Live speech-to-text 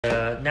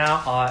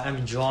Now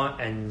I'm John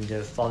and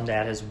found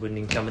that as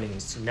winning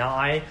companies.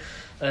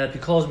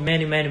 Because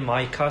many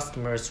my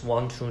customers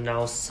want to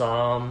know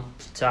some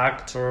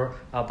factor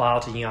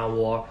about in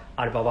our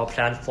Alibaba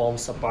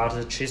platforms about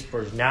the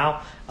cheeseburger.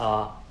 Now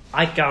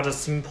I got a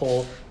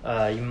simple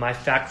in my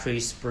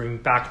factories bring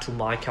back to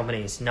my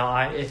companies.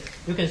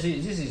 You can see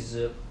this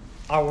is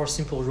our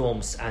simple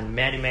rooms, and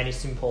many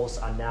simples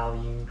are now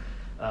in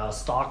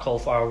stock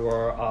of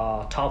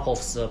our top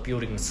of the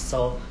buildings.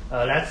 So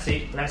let's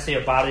see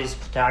about this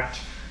product.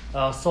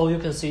 So you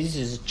can see this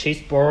is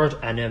cheeseboard,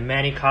 and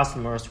many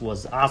customers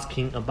was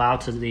asking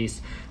about this.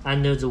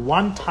 And the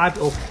one type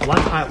of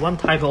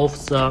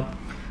the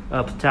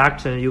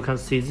product, you can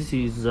see this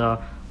is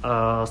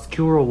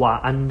skewer one,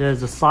 and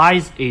the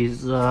size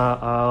is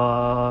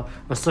 33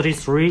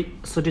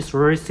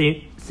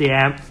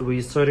 cm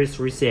with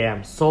 33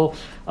 cm. So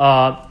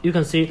you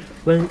can see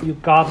when you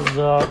got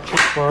the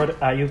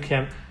cheeseboard, you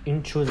can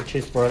into the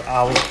cheeseboard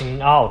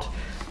clean out.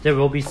 There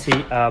will be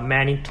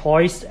many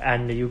toys,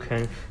 and you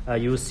can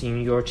use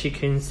in your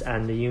chickens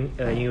and in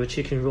your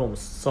chicken rooms.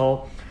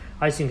 So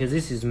I think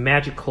this is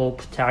magical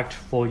product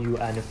for you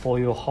and for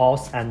your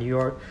house and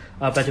your.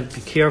 But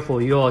be careful,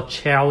 your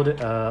child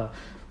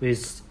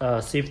with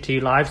safety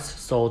lives.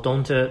 So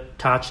don't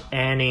touch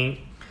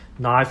any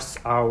knives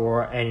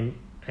or any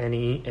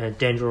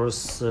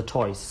dangerous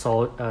toys.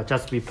 So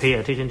just pay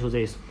attention to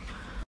this.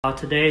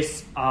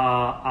 Today's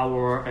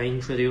our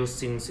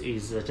introducing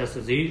is just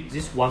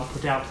this one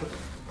product of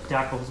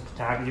the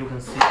product. You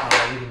can see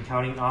you can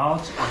turn it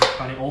out and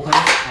turn it open,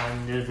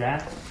 and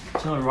then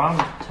turn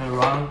around.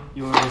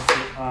 You will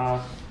see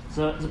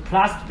the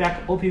plastic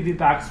bag, OPP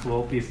bags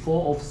will be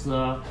full of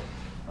the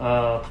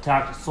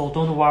product. So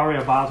don't worry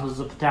about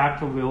the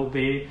product will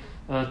be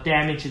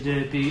damaged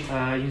in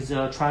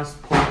the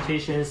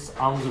transportations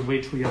on the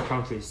way to your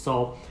country.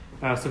 So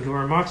thank you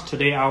very much.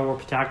 Today our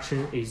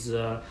introduction is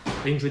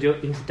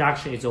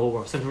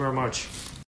over. Thank you very much.